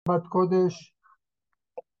שבת קודש,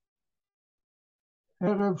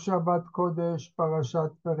 ערב שבת קודש,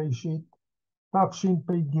 פרשת בראשית,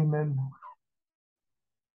 תשפ"ג.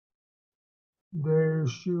 The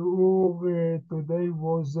shiur today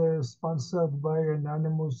was sponsored by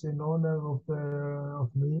Anonymous in honor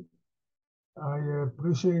of me. I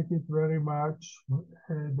appreciate it very much,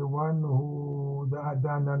 the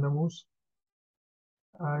Anonymous.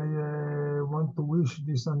 I want to wish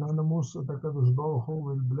this Anonymous that HaKadosh Baruch Hu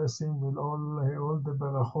will bless him with all the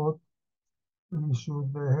berachot. He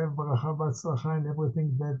should have bracha v'atzlacha in everything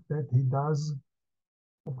that he does.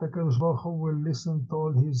 That HaKadosh Baruch Hu will listen to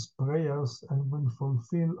all his prayers and will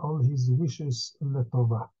fulfill all his wishes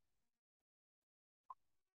l'tova.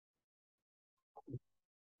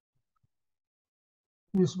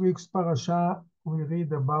 This week's parasha, we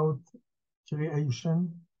read about creation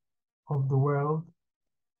of the world.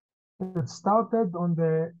 It started on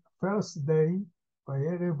the first day,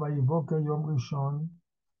 Vayerev Vayivoker Yom Rishon,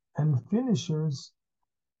 and finishes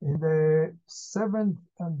in the seventh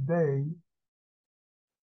day,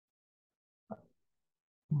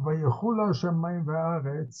 Vayichulu Hashamayim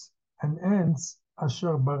ve'aretz, and ends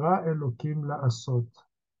Asher bara Elokim la'asot.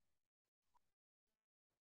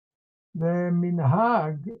 The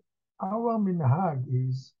minhag, our minhag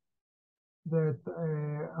is that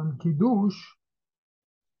on Kiddush,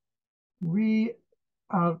 we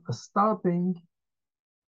are starting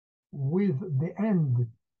with the end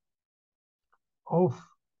of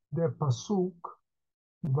the pasuk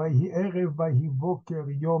Vayi erev vayi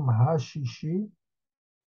boker yom hashishi,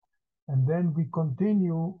 and then we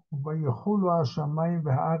continue Vayichulu hashamayim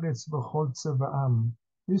ve'haaretz v'chol tzeva'am.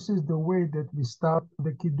 This is the way that we start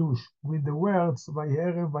the Kiddush, with the words Vayi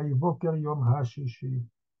erev vayi boker yom hashishi.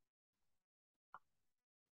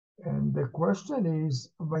 And the question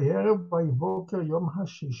is, Vayerev Vayivoker Yom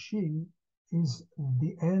HaShishi is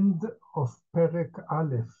the end of Perek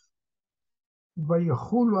Aleph.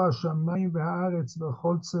 Vayichulu Hashamayim ve'haaretz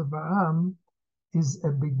v'chol tzeva'am is a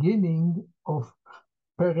beginning of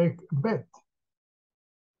Perek Bet.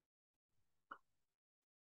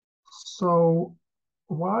 So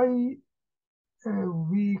why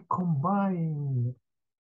we combine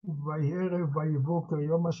Vayerev Vayivoker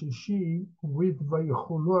Yom HaShishi with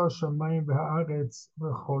Vayichulu Hashamayim ve'haaretz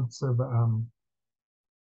v'chol tzeva'am?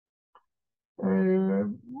 The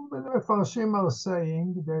Mefarshim are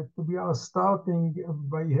saying that we are starting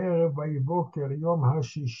Vayerev Vayivoker Yom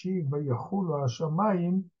HaShishi Vayichulu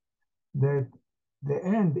Hashamayim, that the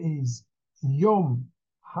end is Yom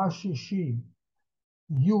HaShishi,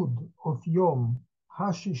 Yud of Yom,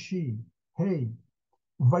 HaShishi, Hey,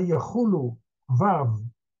 Vayichulu, Vav,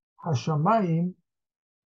 Hashamayim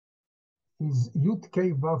is Yud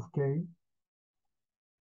K Vav K,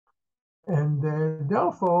 and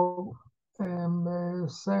therefore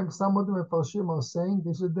some of the Mefarshim are saying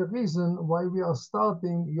this is the reason why we are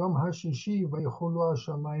starting Yom HaShishi Vayichulu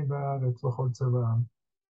Hashamayim ve'haaretz v'chol tzeva'am.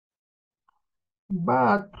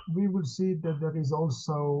 But we will see that there is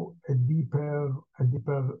also a deeper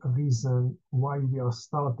reason why we are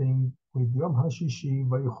starting with Yom HaShishi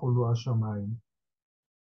Vayichulu Hashamayim.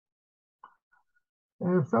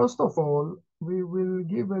 First of all, we will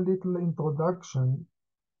give a little introduction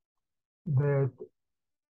that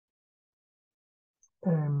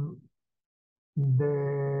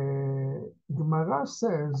the Gemara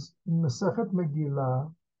says in Masechet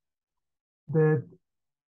Megillah that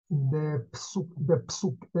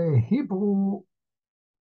the Hebrew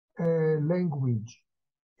language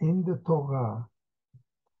in the Torah,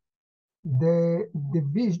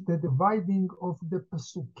 the dividing of the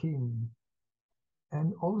Pesukim,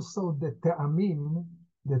 and also the Te'amim,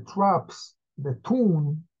 the traps, the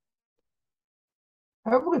tune,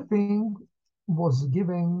 everything was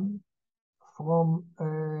given from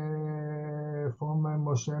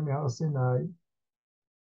Moshe Mihar Sinai,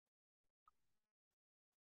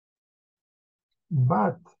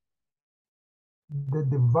 but the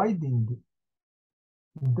dividing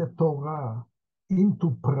the Torah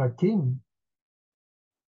into Prakim,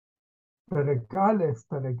 Perek Aleph,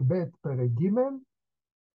 Perek Bet, Perek Gimel,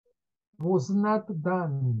 was not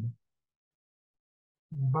done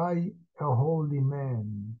by a holy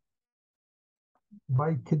man,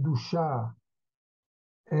 by Kedusha,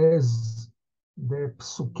 as the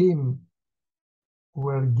Psukim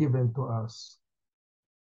were given to us.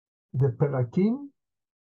 The Perakim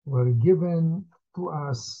were given to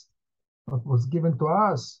us. What was given to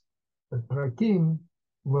us, the Perakim,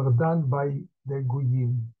 were done by the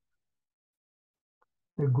Goyim.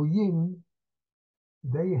 The Goyim,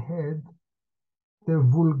 they had the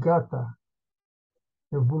Vulgata.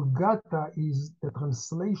 The Vulgata is the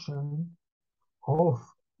translation of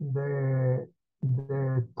the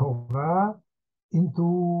Torah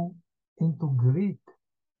into Greek.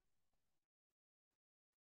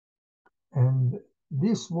 And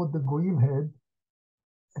this what the Goyim had.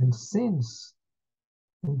 And since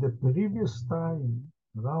in the previous time,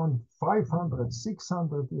 around 500,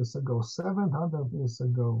 600 years ago, 700 years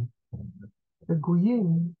ago, the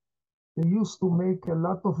Goyim, they used to make a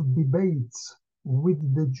lot of debates with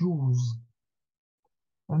the Jews.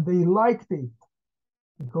 And they liked it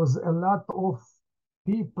because a lot of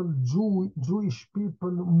people, Jewish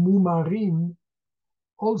people, Mumarim,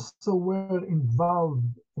 also were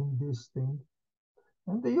involved in this thing.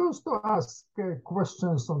 And they used to ask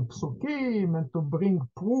questions on psukim and to bring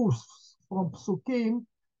proofs from psukim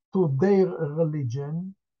to their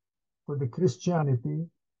religion, to the Christianity.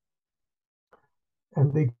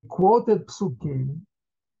 And they quoted psukim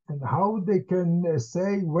and how they can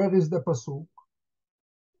say, where is the pasuk?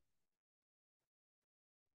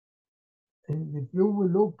 And if you will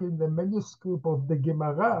look in the manuscript of the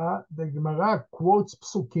Gemara quotes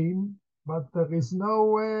psukim, but there is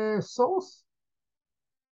no source.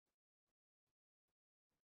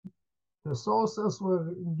 The sources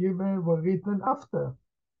were written after.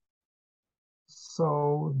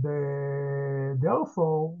 So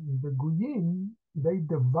therefore, the Goyim, they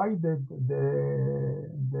divided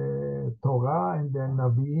the Torah and the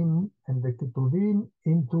Naviim and the Ketuvim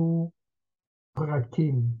into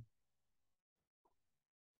prakim,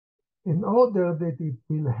 in order that it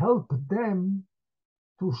will help them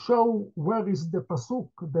to show where is the pasuk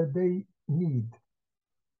that they need.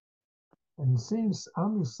 And since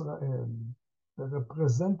Am Yisrael, the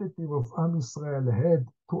representative of Am Yisrael, had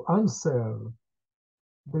to answer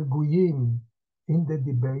the Goyim in the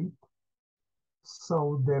debate,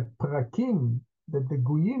 so the prakim that the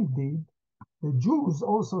Goyim did, the Jews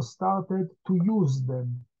also started to use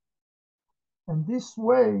them. And this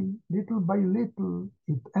way, little by little,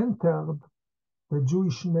 it entered the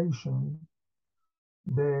Jewish nation,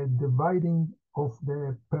 the dividing of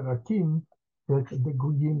the prakim that the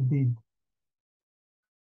Goyim did.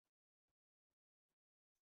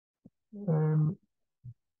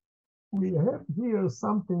 We have here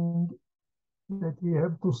something that we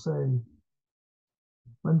have to say.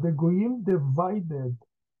 When the Goyim divided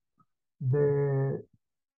the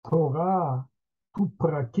Torah to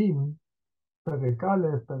prakim, Perek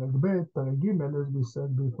Aleph, Perek Bet, Perek Gimel, as we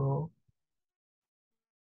said before,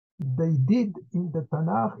 they did in the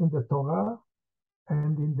Tanakh, in the Torah,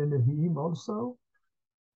 and in the Nevi'im also,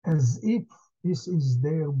 as if this is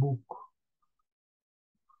their book.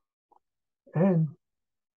 And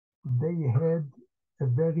they had a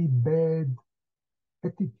very bad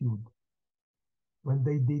attitude when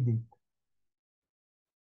they did it.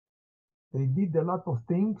 They did a lot of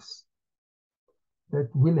things that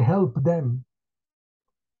will help them,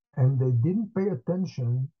 and they didn't pay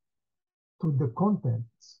attention to the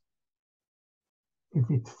contents. If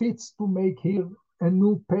it fits to make here a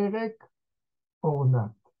new perek or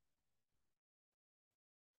not.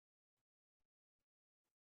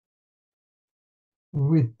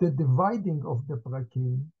 With the dividing of the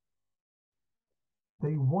prakim,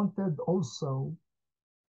 they wanted also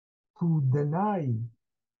to deny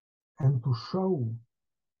and to show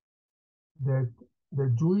that the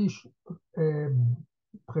Jewish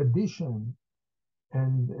tradition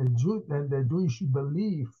and the Jewish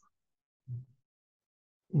belief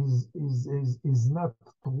is not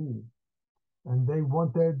true. And they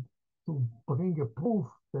wanted to bring a proof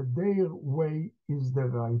that their way is the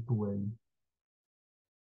right way.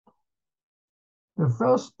 The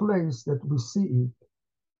first place that we see it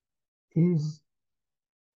is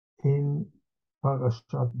in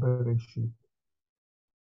Parashat Bereshit.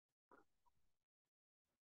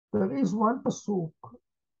 There is one pasuk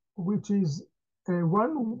which is in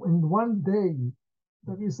one day.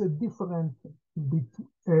 There is a difference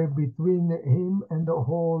between him and the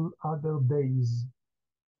whole other days.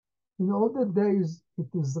 In all the days,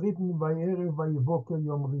 it is written Vayerev Vayivoker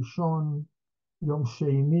Yom Rishon, Yom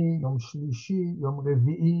Sheini, Yom Shlishi, Yom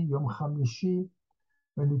Revi'i, Yom Chamishi.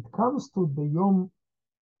 When it comes to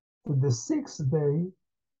the sixth day,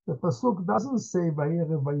 the pasuk doesn't say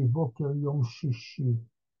Vayerev Vayivoker Yom Shishi.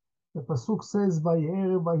 The pasuk says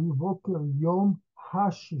Vayerev Vayivoker Yom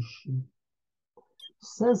HaShishi.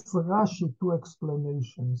 Says Rashi two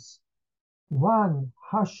explanations. One,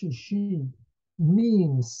 Hashishi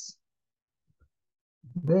means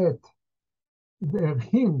that there are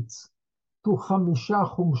hints to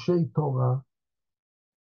Chamisha Chumshei Torah,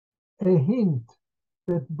 a hint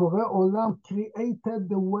that Borei Olam created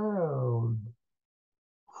the world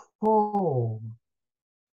for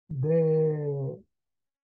the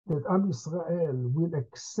that Am Israel will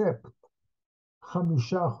accept 5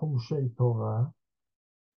 חומשי Torah,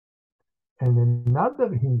 and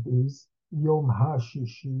another hint is Yom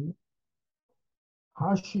HaShishi.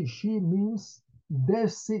 HaShishi means the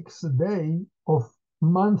 6th day of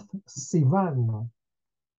month Sivan.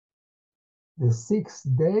 The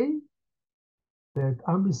 6th day that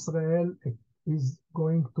Am Israel is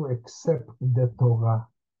going to accept the Torah.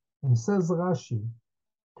 And says Rashi,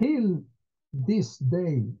 till this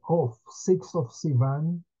day of 6th of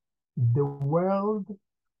Sivan, the world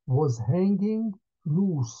was hanging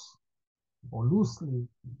loose or loosely.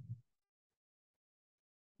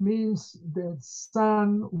 Means that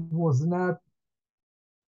sun was not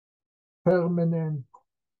permanent.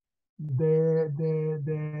 The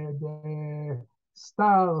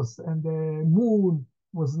stars and the moon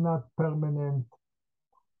was not permanent.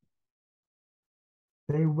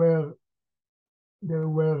 They were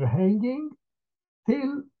hanging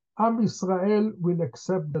till Am Israel will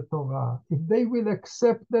accept the Torah. If they will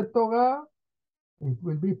accept the Torah, it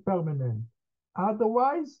will be permanent.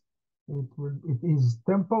 Otherwise, it is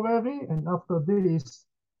temporary, and after this,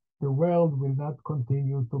 the world will not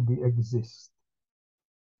continue to exist.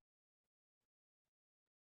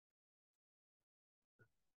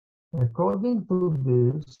 According to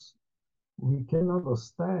this, we can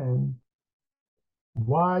understand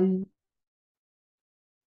why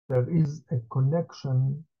there is a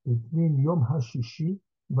connection between Yom HaShishi,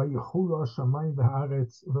 Vayichulu Hashamayim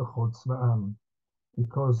v'haaretz v'chol tzva'am.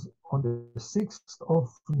 Because on the 6th of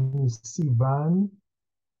Sivan,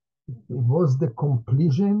 it was the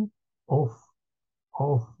completion of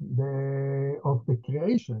the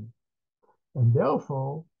creation, and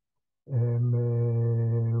therefore we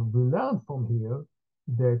learn from here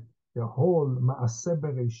that the whole Maaseh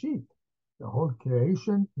Bereshit, the whole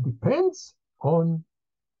creation, depends on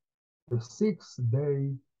the 6th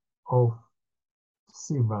day of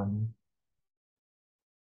Sivan.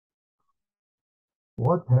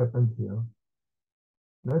 What happened here?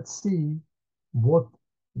 Let's see what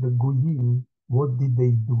the Goyim, what did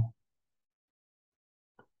they do?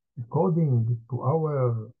 According to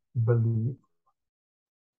our belief,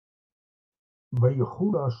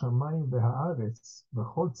 Vayichulu Hashamayim v'haaretz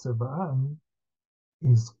v'chol tzva'am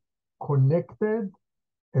is connected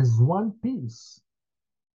as one piece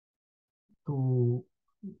to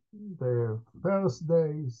the first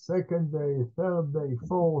day, second day, third day,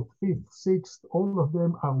 fourth, fifth, sixth. All of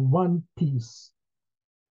them are one piece.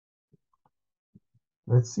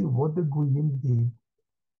 Let's see what the Goyim did.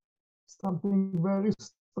 Something very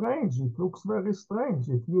strange. It looks very strange.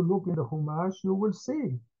 If you look in the Chumash, you will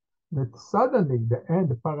see that suddenly the end,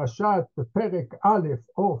 Parashat, the Perek Aleph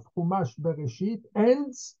of Chumash Bereshit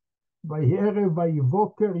ends by Erev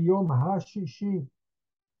Vayivoker Yom HaShishi.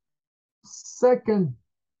 Second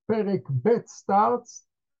Perek Bet starts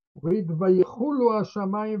with Vayichulu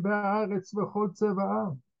Hashamayim v'haaretz v'chol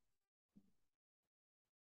tzva'am.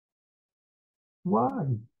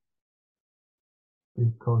 Why?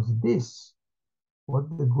 Because this,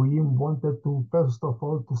 what the Goyim wanted to, first of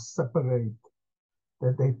all, to separate,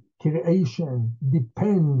 that the creation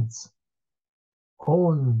depends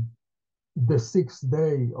on the 6th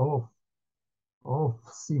day of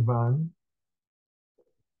Sivan.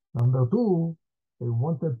 Number two, they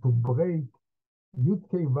wanted to break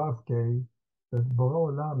Yud-Kei Vav-Kei, that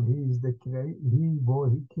Borei Olam,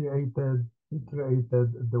 he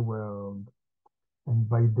created the world. And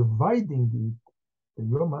by dividing it, the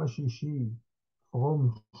Yom HaShishi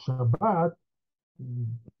from Shabbat,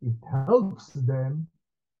 it helps them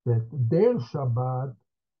that their Shabbat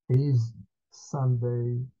is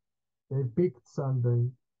Sunday. They picked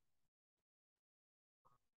Sunday.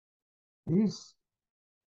 This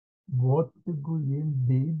what the Goyim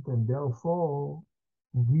did, and therefore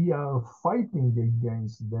we are fighting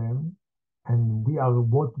against them, and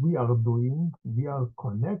what we are doing, we are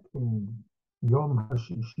connecting Yom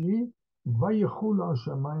HaShishi, Vayichulu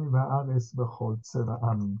Hashamayim v'haaretz v'chol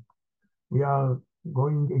tzva'am. We are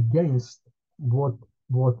going against what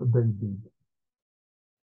they did.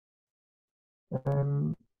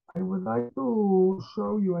 I would like to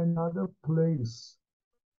show you another place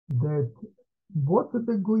that what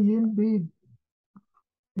the Goyim did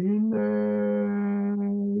in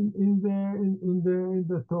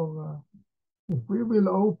the Torah. If we will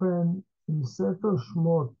open in Sefer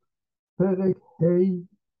Shmot, Perek Hey,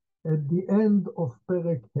 at the end of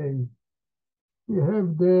Perek Hey, we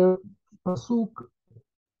have there Pasuk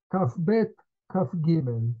Kaf Bet Kaf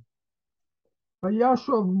Gimel.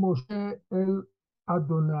 Vayashov Moshe el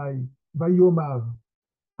Adonai, Vayomar,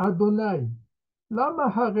 Adonai, למה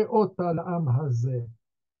הראות לעם הזה?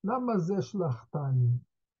 למה זה שלחתני?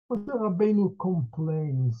 Moshe Rabbeinu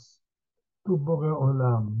complains to Borei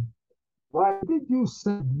Olam. Why did you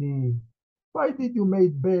send me? Why did you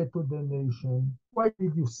make bad to the nation? Why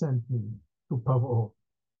did you send me to Paro?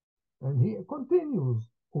 And he continues,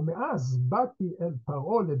 ומאז באתי אל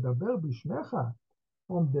פרעה לדבר בשמך,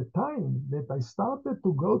 from the time that I started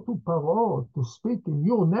to go to Paro to speak in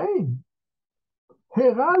your name,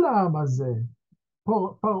 הרע לעם הזה.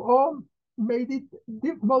 Paro made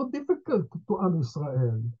it more difficult to עם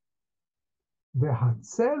ישראל.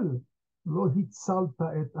 והצל לא הצלת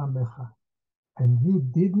את עמך. And you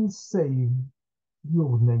didn't save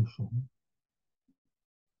your nation.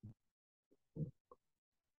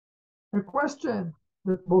 A question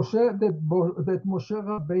that Moshe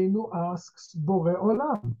Rabbeinu asks Borei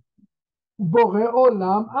Olam. Borei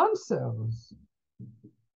Olam answers.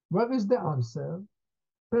 Where is the answer?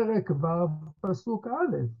 פרק ו' פסוק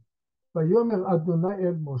א', ויאמר אדוני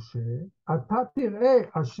אל משה, אתה תראה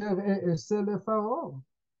אשר אעשה לפרעה,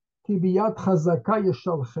 כי ביד חזקה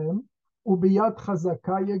ישלחם, וביד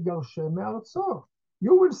חזקה יגרשם מארצו.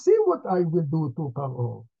 You will see what I will do to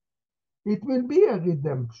Paro. It will be a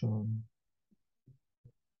redemption.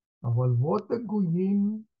 אבל what the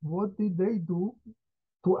גויים, what did they do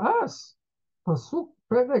to us? פסוק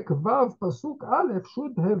פרק ו' פסוק א'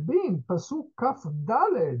 should have been פסוק כ'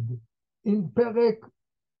 ד' in פרק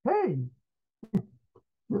ה'.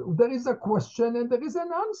 There is a question and there is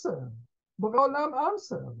an answer. Borei Olam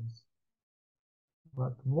answers.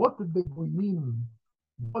 But what did the goyim,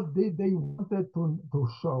 what did they wanted to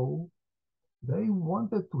show? They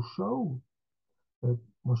wanted to show that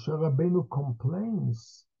Moshe Rabbeinu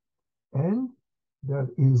complains and there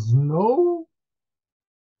is no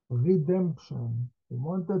redemption. He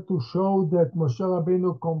wanted to show that Moshe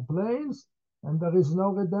Rabbeinu complains and there is no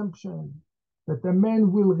redemption. That a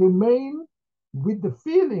man will remain with the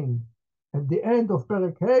feeling at the end of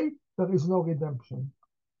Perek Hey, there is no redemption.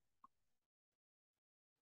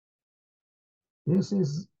 This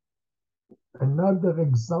is another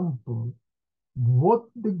example what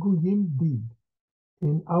the Goyim did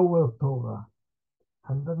in our Torah.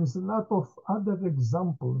 And there is a lot of other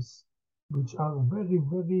examples which are very,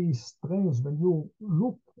 very strange. When you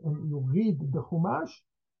look and you read the Chumash,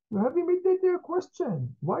 you have immediately a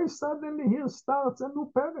question. Why suddenly here starts a new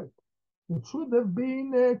Perek? It should have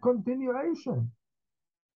been a continuation.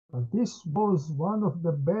 But this was one of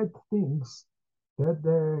the bad things that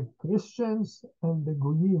the Christians and the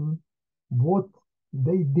Goyim, what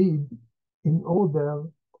they did in order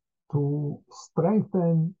to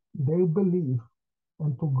strengthen their belief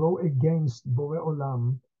and to go against Borei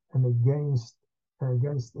Olam and against the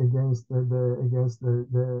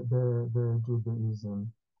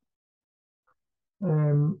Judaism.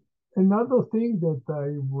 Another thing that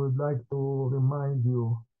I would like to remind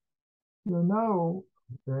you, you know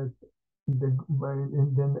that in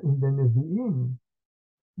the Nevi'im,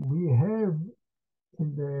 we have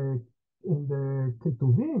in the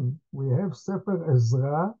Ketuvim, we have Sefer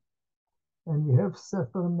Ezra and we have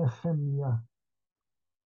Sefer Nehemiah.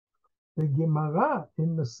 The Gemara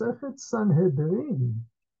in Masechet Sanhedrin,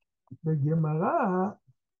 the Gemara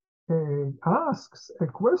asks a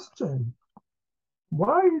question.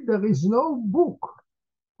 Why there is no book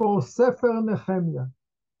for Sefer Nehemiah?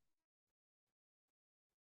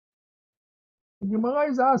 The Gemara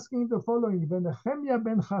is asking the following, Nehemiah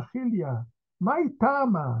ben Chachilya, my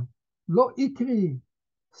tama, lo ikri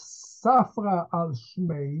safra al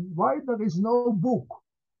shmei, why there is no book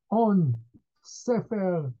on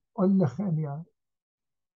Sefer, on Nehemiah?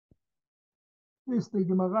 This, the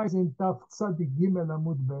Gemara is in Taf Tzadik Gimel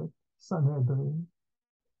Amud Bet, Sanhedrin.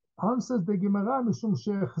 Answers the Gemara, משום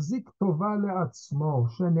שהחזיק טובה לעצמו,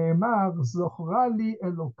 שנאמר, זוכרה לי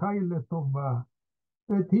אלוקיי לטובה.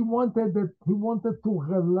 That he wanted to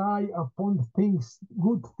rely upon things,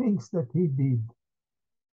 good things that he did.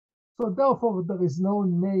 So therefore, there is no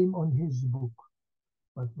name on his book.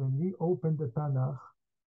 But when we open the Tanakh,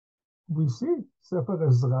 we see Sefer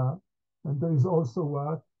Ezra, and there is also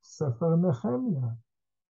what? Sefer Nehemiah.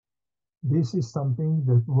 This is something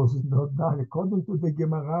that was not done. According to the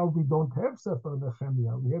Gemara, we don't have Sefer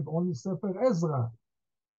Nehemiah. We have only Sefer Ezra.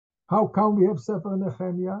 How come we have Sefer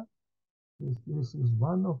Nehemiah? This is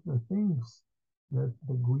one of the things that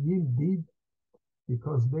the Goyim did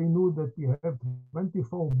because they knew that we have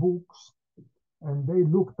 24 books and they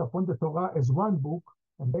looked upon the Torah as one book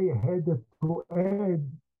and they had to add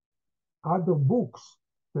other books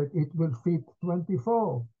that it will fit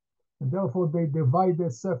 24. And therefore they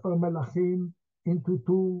divided Sefer Melachim into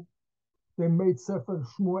two. They made Sefer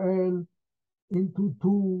Shmuel into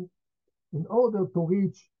two in order to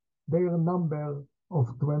reach their number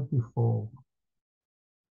of 24.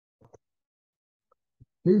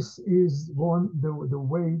 This is the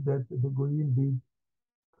way that the Goyim did.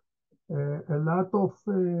 A lot of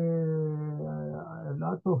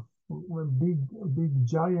big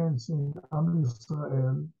giants in Am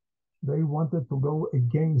Israel, they wanted to go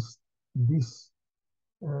against this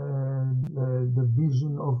the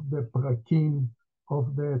vision of the Prakim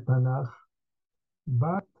of the Tanakh,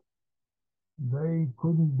 but they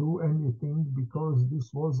couldn't do anything because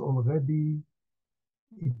this was already,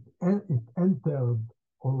 it entered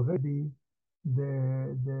already the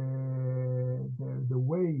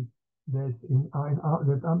way that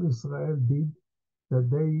that Am Israel did, that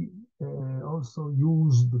they also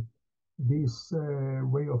used this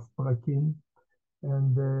way of prakim,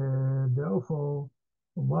 and therefore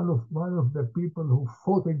one of the people who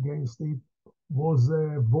fought against it was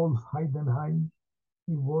Wolf Heidenheim.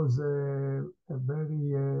 He was a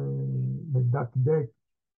very medakdek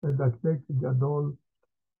gadol,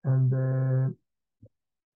 and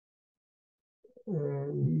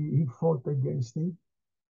he fought against it.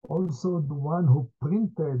 Also, the one who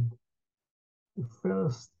printed the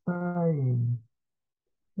first time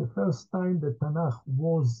the Tanakh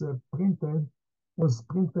was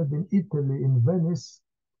printed in Italy, in Venice,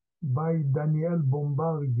 by Daniel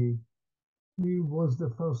Bombardi. He was the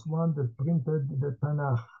first one that printed the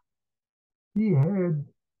Tanakh. He had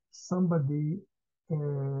somebody, I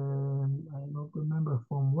don't remember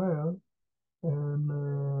from where,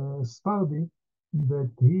 Sfardi,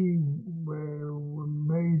 that he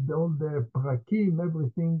made all the prakim,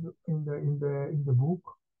 everything in the book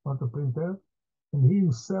on the printer, and he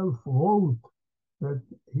himself wrote that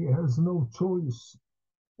he has no choice.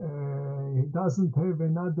 He doesn't have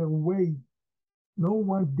another way. No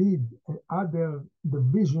one did other the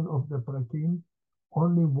vision of the prakim,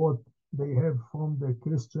 only what they have from the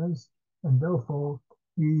Christians, and therefore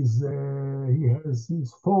he is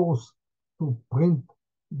forced to print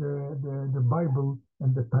the Bible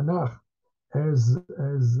and the Tanakh as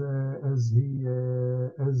we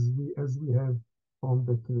have from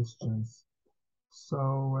the Christians. So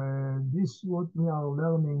this is what we are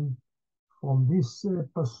learning from this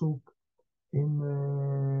pasuk at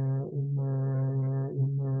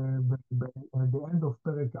the end of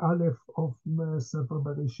Perek Aleph of Sefer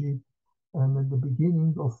Bereshit, and at the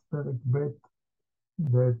beginning of Perek Bet,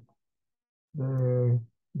 that the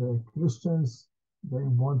Christians, they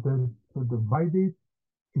wanted to divide it.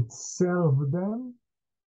 It served them,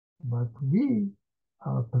 but we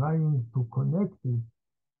are trying to connect it,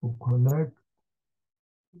 to connect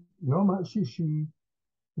Yom HaShishi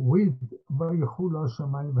with Vayichulu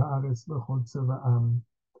Hashamayim Va'aretz V'chol Tzeva'am,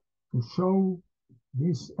 to show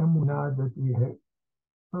this emunah that we have.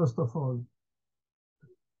 First of all,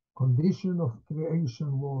 condition of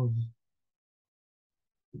creation was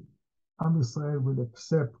Am Yisrael will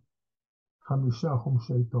accept Chamisha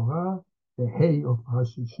Chumshei Torah, the hay of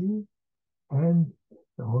Hashishi, and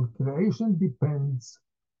the whole creation depends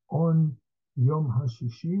on Yom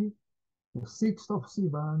HaShishi, the 6th of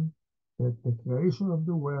Sivan, that the creation of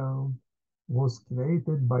the world was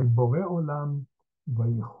created by Borei Olam,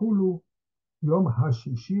 Vayichulu Yom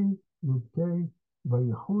HaShishi, Yud-Kei,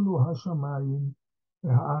 Vayichulu Hashamayim,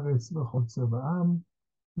 V'ha'aretz V'chol Tzeva'am,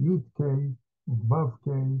 Yud-Kei,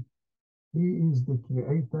 Vav-Kei. He is the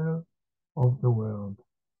creator of the world.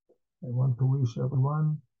 I want to wish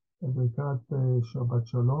everyone a Birkat Shabbat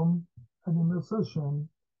Shalom, and in a session,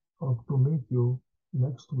 hope to meet you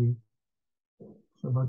next week. Shabbat